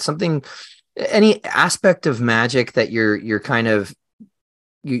like that? Something, any aspect of magic that you're kind of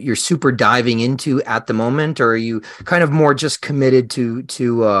you're super diving into at the moment, or are you kind of more just committed to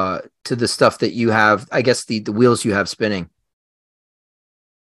the stuff that you have, I guess, the wheels you have spinning?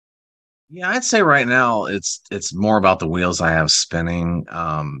 Yeah, I'd say right now it's more about the wheels I have spinning.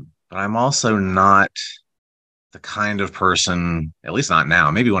 But I'm also not the kind of person, at least not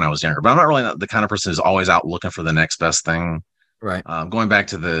now, maybe when I was younger, but I'm not really the kind of person who's always out looking for the next best thing. Right. Going back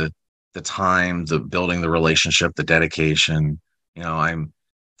to the time, the building, the relationship, the dedication, I'm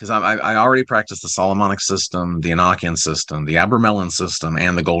because I already practiced the Solomonic system, the Enochian system, the Abramelin system,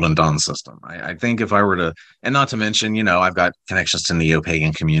 and the Golden Dawn system. I think if I were to, and not to mention, I've got connections to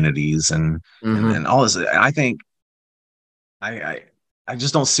neo-pagan communities and all this. I think I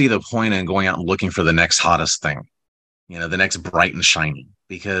just don't see the point in going out and looking for the next hottest thing, the next bright and shiny,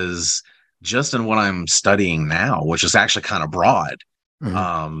 because just in what I'm studying now, which is actually kind of broad,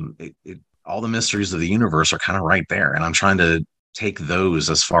 all the mysteries of the universe are kind of right there. And I'm trying to take those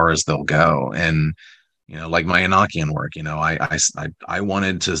as far as they'll go. And, like my Enochian work,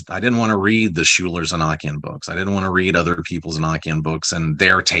 I didn't want to read the Schuler's Enochian books. I didn't want to read other people's Enochian books and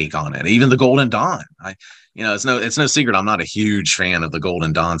their take on it. Even the Golden Dawn. It's no secret I'm not a huge fan of the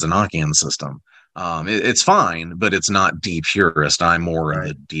Golden Dawn's Enochian system. It's fine, but it's not deep purist. I'm more of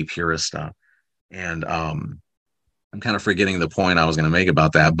the deep purist stuff. And I'm kind of forgetting the point I was going to make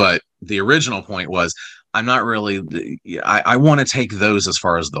about that. But the original point was I'm not really, I want to take those as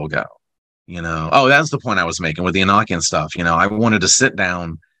far as they'll go. Oh, that's the point I was making with the Enochian stuff. I wanted to sit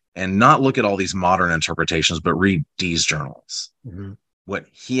down and not look at all these modern interpretations, but read Dee's journals, what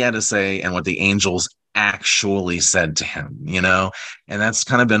he had to say and what the angels actually said to him, and that's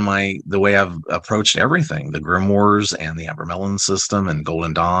kind of been the way I've approached everything, the grimoires and the Abramelin system and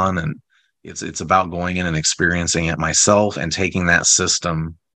Golden Dawn. And it's about going in and experiencing it myself and taking that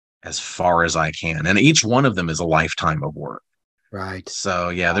system as far as I can. And each one of them is a lifetime of work. Right. So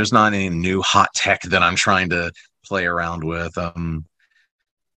yeah, there's not any new hot tech that I'm trying to play around with. I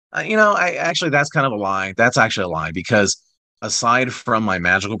actually, that's kind of a lie. That's actually a lie, because aside from my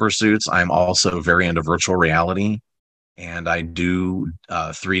magical pursuits, I'm also very into virtual reality, and I do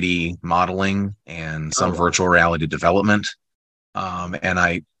 3D modeling and some virtual reality development. And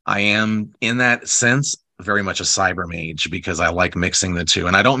I am, in that sense, very much a cyber-mage, because I like mixing the two.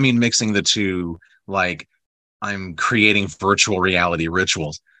 And I don't mean mixing the two like I'm creating virtual reality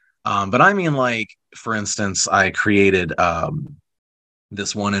rituals. But I mean, like, for instance, I created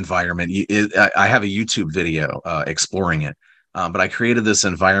this one environment. I have a YouTube video exploring it. But I created this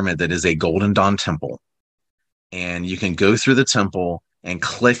environment that is a Golden Dawn temple. And you can go through the temple and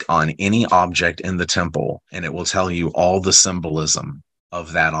click on any object in the temple, and it will tell you all the symbolism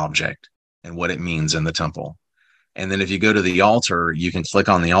of that object and what it means in the temple. And then if you go to the altar, you can click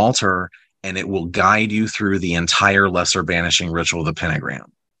on the altar, and it will guide you through the entire lesser banishing ritual of the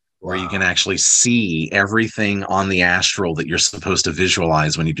pentagram, where you can actually see everything on the astral that you're supposed to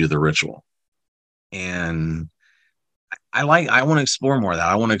visualize when you do the ritual. And I want to explore more of that.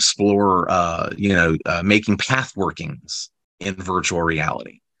 I want to explore, making path workings in virtual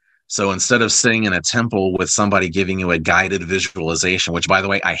reality. So instead of sitting in a temple with somebody giving you a guided visualization, which, by the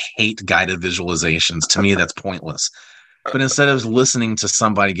way, I hate guided visualizations. To me, that's pointless. But instead of listening to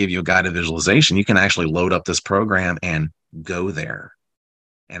somebody give you a guided visualization, you can actually load up this program and go there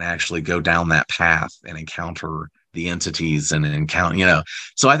and actually go down that path and encounter the entities and encounter,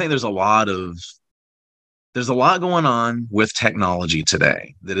 So I think there's a lot going on with technology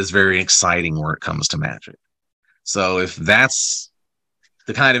today that is very exciting where it comes to magic. So if that's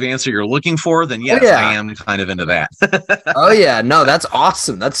the kind of answer you're looking for, then yes, I am kind of into that. Oh yeah, no, that's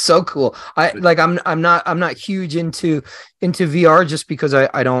awesome. That's so cool. I'm not huge into VR, just because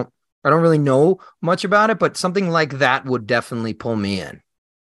I don't really know much about it, but something like that would definitely pull me in.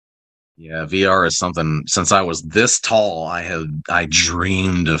 Yeah, VR is something since I was this tall, I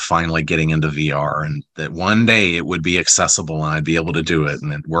dreamed of finally getting into VR and that one day it would be accessible and I'd be able to do it.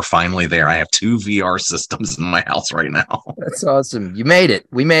 And we're finally there. I have 2 VR systems in my house right now. That's awesome. You made it.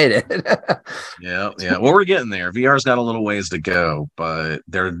 We made it. Yeah, yeah. Well, we're getting there. VR's got a little ways to go, but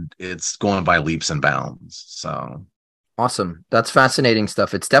it's going by leaps and bounds. So Awesome. That's fascinating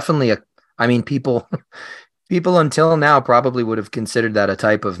stuff. It's definitely I mean, people until now probably would have considered that a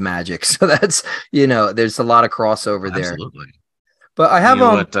type of magic. So that's, there's a lot of crossover there. absolutely. But I have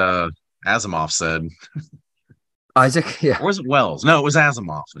What Asimov said. Isaac, yeah. Or was it Wells? No, it was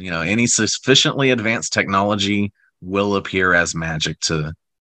Asimov. Any sufficiently advanced technology will appear as magic to.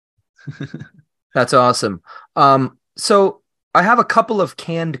 That's awesome. So I have a couple of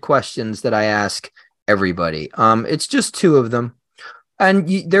canned questions that I ask everybody. It's just two of them. And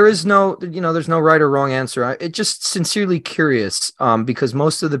there is no, there's no right or wrong answer. It's just sincerely curious, because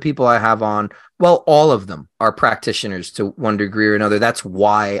most of the people I have on, well, all of them are practitioners to one degree or another. That's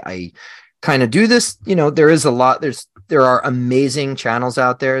why I kind of do this. There are amazing channels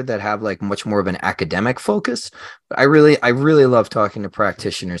out there that have like much more of an academic focus. But I really love talking to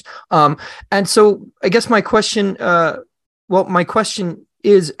practitioners. And so I guess my question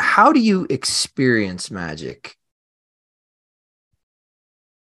is, how do you experience magic?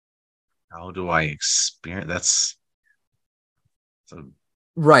 How do I experience?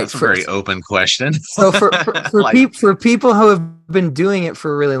 Right. That's a very open question. So for people who have been doing it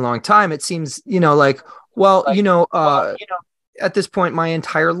for a really long time, it seems, at this point, my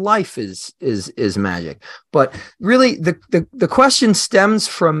entire life is magic. But really, the question stems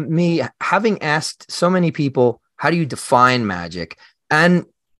from me having asked so many people, how do you define magic? And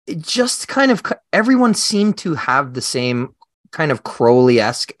it just kind of, everyone seemed to have the same kind of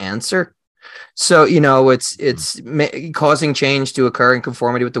Crowley-esque answer. So, it's causing change to occur in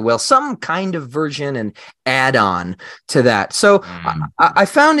conformity with the will, some kind of version and add on to that. So I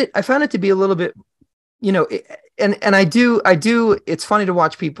found it to be a little bit, and I do, it's funny to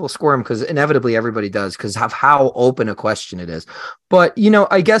watch people squirm because inevitably everybody does because of how open a question it is. But,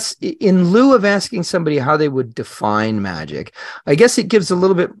 I guess in lieu of asking somebody how they would define magic, I guess it gives a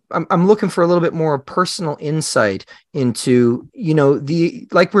little bit, I'm looking for a little bit more personal insight into,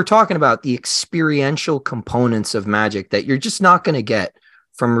 like we're talking about, the experiential components of magic that you're just not going to get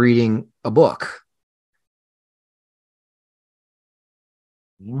from reading a book.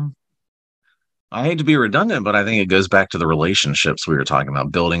 Yeah. I hate to be redundant, but I think it goes back to the relationships we were talking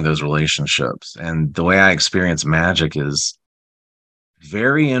about, building those relationships. And the way I experience magic is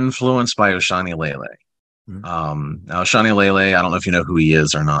very influenced by Oshani Lele. Now Oshani Lele, I don't know if you know who he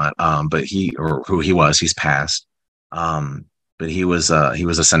is or not, but who he was, he's passed. But he was a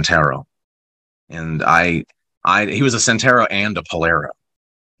Centero, and he was a Centero and a Polero.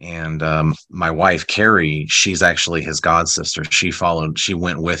 And my wife Carrie, she's actually his god sister. She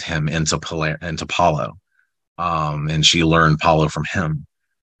went with him into Palo, and she learned Palo from him.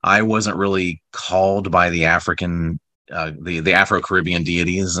 I wasn't really called by the African, the Afro-Caribbean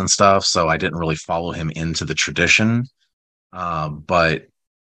deities and stuff, so I didn't really follow him into the tradition. But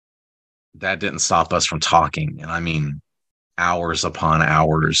that didn't stop us from talking, and I mean, hours upon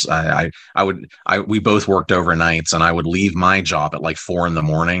hours. We both worked overnights, and I would leave my job at like 4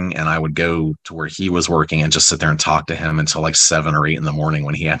 a.m, and I would go to where he was working and just sit there and talk to him until like 7 or 8 in the morning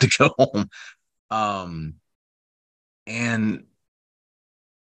when he had to go home. And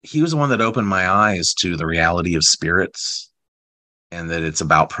he was the one that opened my eyes to the reality of spirits and that it's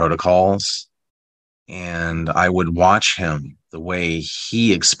about protocols. And I would watch him, the way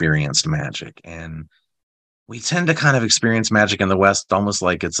he experienced magic. And we tend to kind of experience magic in the West almost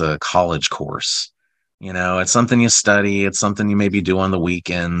like it's a college course. It's something you study. It's something you maybe do on the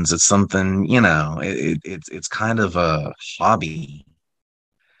weekends. It's something, it's kind of a hobby.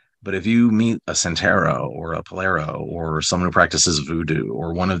 But if you meet a Centero or a Polero or someone who practices voodoo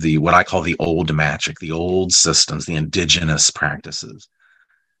or one of what I call the old magic, the old systems, the indigenous practices,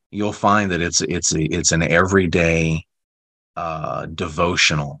 you'll find that it's an everyday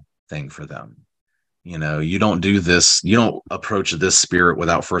devotional thing for them. You don't do this, you don't approach this spirit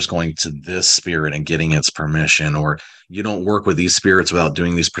without first going to this spirit and getting its permission, or you don't work with these spirits without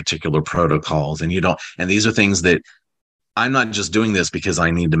doing these particular protocols. And these are things that I'm not just doing this because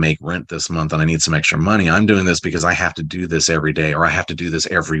I need to make rent this month and I need some extra money. I'm doing this because I have to do this every day, or I have to do this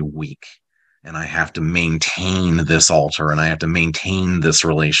every week, and I have to maintain this altar and I have to maintain this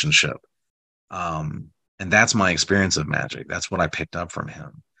relationship. And that's my experience of magic. That's what I picked up from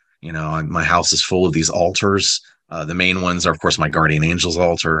him. My house is full of these altars. The main ones are, of course, my guardian angel's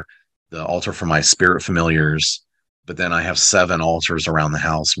altar, the altar for my spirit familiars, But then I have 7 altars around the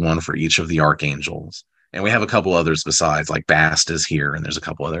house, one for each of the archangels. And we have a couple others besides, like Bast is here, and there's a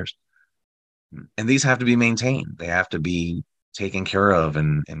couple others. And these have to be maintained. They have to be taken care of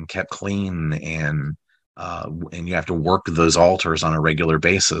and kept clean, and you have to work those altars on a regular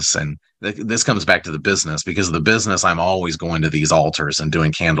basis. And this comes back to the business, because of the business, I'm always going to these altars and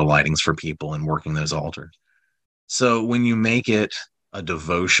doing candle lightings for people and working those altars. So when you make it a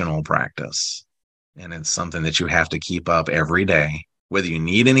devotional practice, and it's something that you have to keep up every day, whether you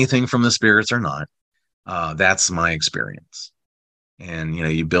need anything from the spirits or not, that's my experience. And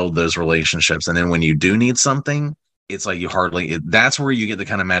you build those relationships, and then when you do need something, it's like that's where you get the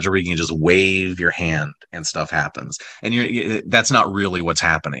kind of magic where you can just wave your hand and stuff happens. And that's not really what's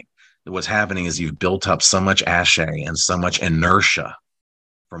happening. What's happening is you've built up so much ashe and so much inertia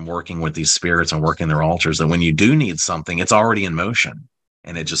from working with these spirits and working their altars, that when you do need something, it's already in motion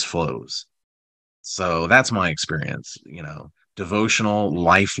and it just flows. So that's my experience, devotional,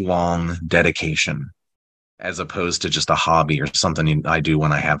 lifelong dedication, as opposed to just a hobby or something I do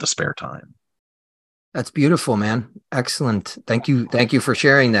when I have the spare time. That's beautiful, man. Excellent. Thank you. Thank you for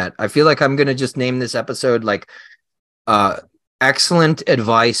sharing that. I feel like I'm going to just name this episode like excellent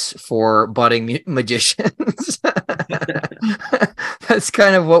advice for budding magicians. That's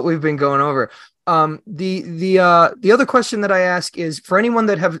kind of what we've been going over. The other question that I ask is for anyone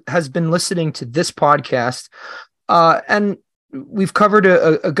that has been listening to this podcast, and we've covered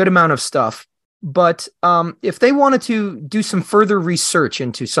a good amount of stuff. But if they wanted to do some further research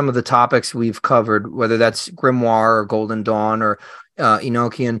into some of the topics we've covered, whether that's Grimoire or Golden Dawn or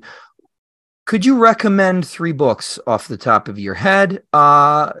Enochian, could you recommend 3 books off the top of your head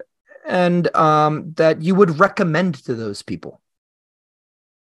and that you would recommend to those people?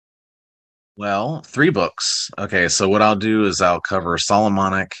 Well, 3 books. Okay, so what I'll do is I'll cover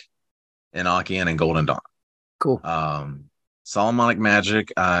Solomonic, Enochian, and Golden Dawn. Cool. Solomonic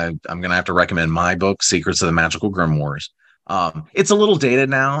magic, I'm going to have to recommend my book, Secrets of the Magical Grimoires. It's a little dated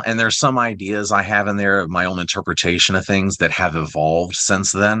now, and there's some ideas I have in there of my own interpretation of things that have evolved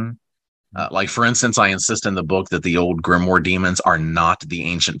since then. Like, for instance, I insist in the book that the old Grimoire demons are not the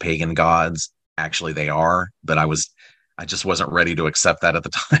ancient pagan gods. Actually, they are, but I just wasn't ready to accept that at the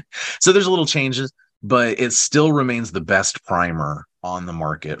time. So there's a little changes, but it still remains the best primer on the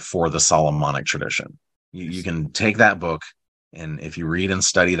market for the Solomonic tradition. You can take that book, and if you read and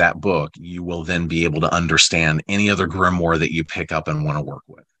study that book, you will then be able to understand any other grimoire that you pick up and want to work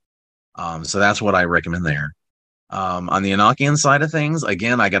with. So that's what I recommend there. On the Enochian side of things,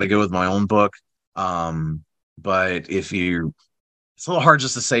 again, I got to go with my own book. But it's a little hard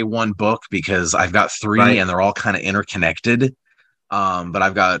just to say one book, because I've got 3 right, and they're all kind of interconnected. But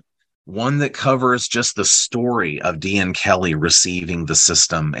I've got one that covers just the story of Dee and Kelly receiving the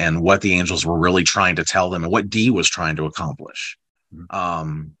system and what the angels were really trying to tell them and what Dee was trying to accomplish.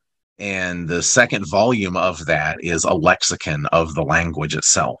 And the second volume of that is a lexicon of the language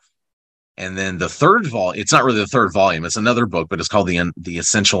itself. And then the third volume, it's not really the third volume, it's another book, but it's called the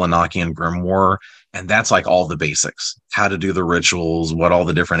Essential Enochian Grimoire. And that's like all the basics, how to do the rituals, what all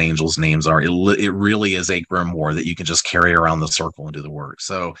the different angels' names are. It really is a grimoire that you can just carry around the circle and do the work.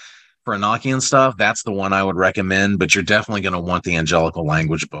 So for Enochian stuff, that's the one I would recommend, but you're definitely going to want the angelical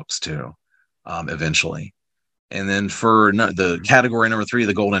language books too, eventually. And then for the category number 3,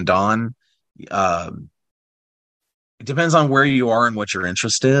 the Golden Dawn, it depends on where you are and what your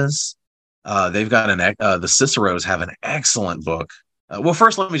interest is. They've got the Ciceros have an excellent book. Well,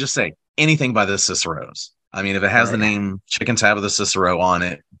 first, let me just say anything by the Ciceros. I mean, if it has the name Chicken Tabitha Cicero on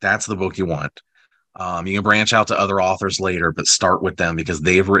it, that's the book you want. You can branch out to other authors later, but start with them because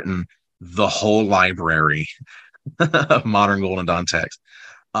they've written the whole library of modern Golden Dawn text.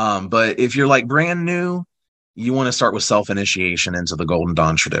 But if you're like brand new, you want to start with self-initiation into the Golden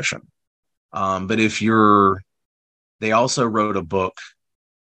Dawn tradition. But they also wrote a book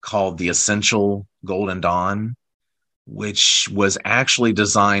called The Essential Golden Dawn, which was actually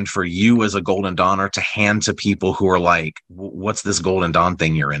designed for you as a Golden Dawner to hand to people who are like, what's this Golden Dawn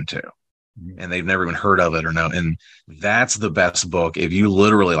thing you're into? And they've never even heard of it or know. And that's the best book. If you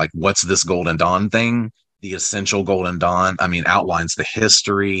literally like, what's this Golden Dawn thing? The Essential Golden Dawn, outlines the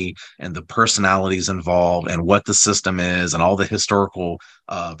history and the personalities involved and what the system is and all the historical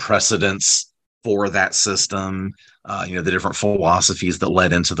precedents for that system, the different philosophies that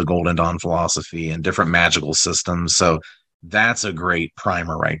led into the Golden Dawn philosophy and different magical systems. So that's a great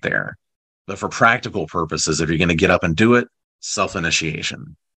primer right there. But for practical purposes, if you're going to get up and do it,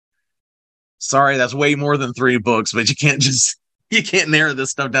 self-initiation. Sorry, that's way more than 3 books, but you can't narrow this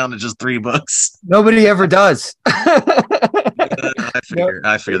stuff down to just 3 books. Nobody ever does. I figure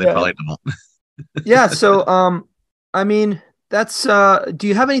they probably don't. Yeah. So, I mean, that's do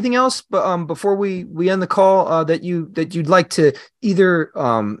you have anything else before we end the call that you'd like to either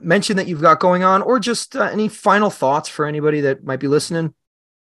mention that you've got going on, or just any final thoughts for anybody that might be listening?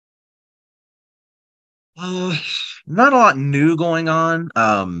 Uh, Not a lot new going on.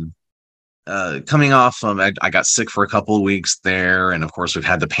 Coming off, I got sick for a couple of weeks there, and of course we've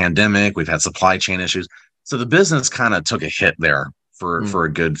had the pandemic, we've had supply chain issues, so the business kind of took a hit there for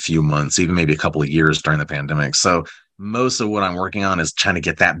a good few months, even maybe a couple of years during the pandemic. So most of what I'm working on is trying to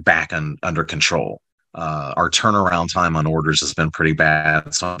get that back under control. Our turnaround time on orders has been pretty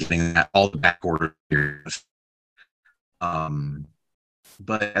bad, so I'm getting all the back orders here. Um,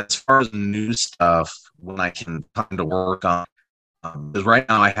 but as far as new stuff, when I can come to work on, because right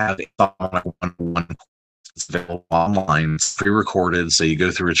now I have a one-on-one. It's available online. It's pre-recorded, so you go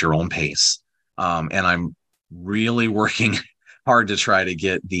through at your own pace. And I'm really working hard to try to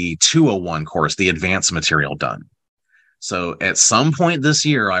get the 201 course, the advanced material, done. So at some point this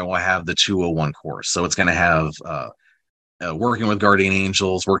year, I will have the 201 course. So it's going to have working with guardian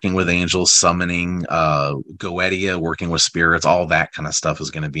angels, working with angels, summoning, Goetia, working with spirits, all that kind of stuff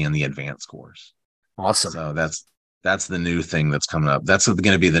is going to be in the advanced course. Awesome. So that's the new thing that's coming up. That's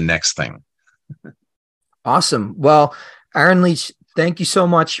going to be the next thing. Awesome. Well, Aaron Leitch, thank you so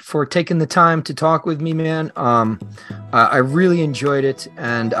much for taking the time to talk with me, man. I really enjoyed it,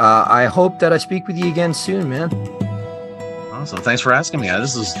 and I hope that I speak with you again soon, man. Awesome. Thanks for asking me.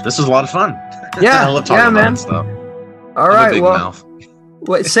 This is a lot of fun. Yeah, I love talking man. about stuff. All right. Well,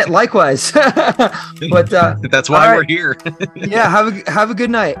 likewise. But that's why we're here. Yeah. Have a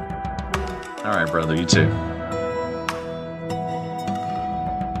good night. All right, brother. You too.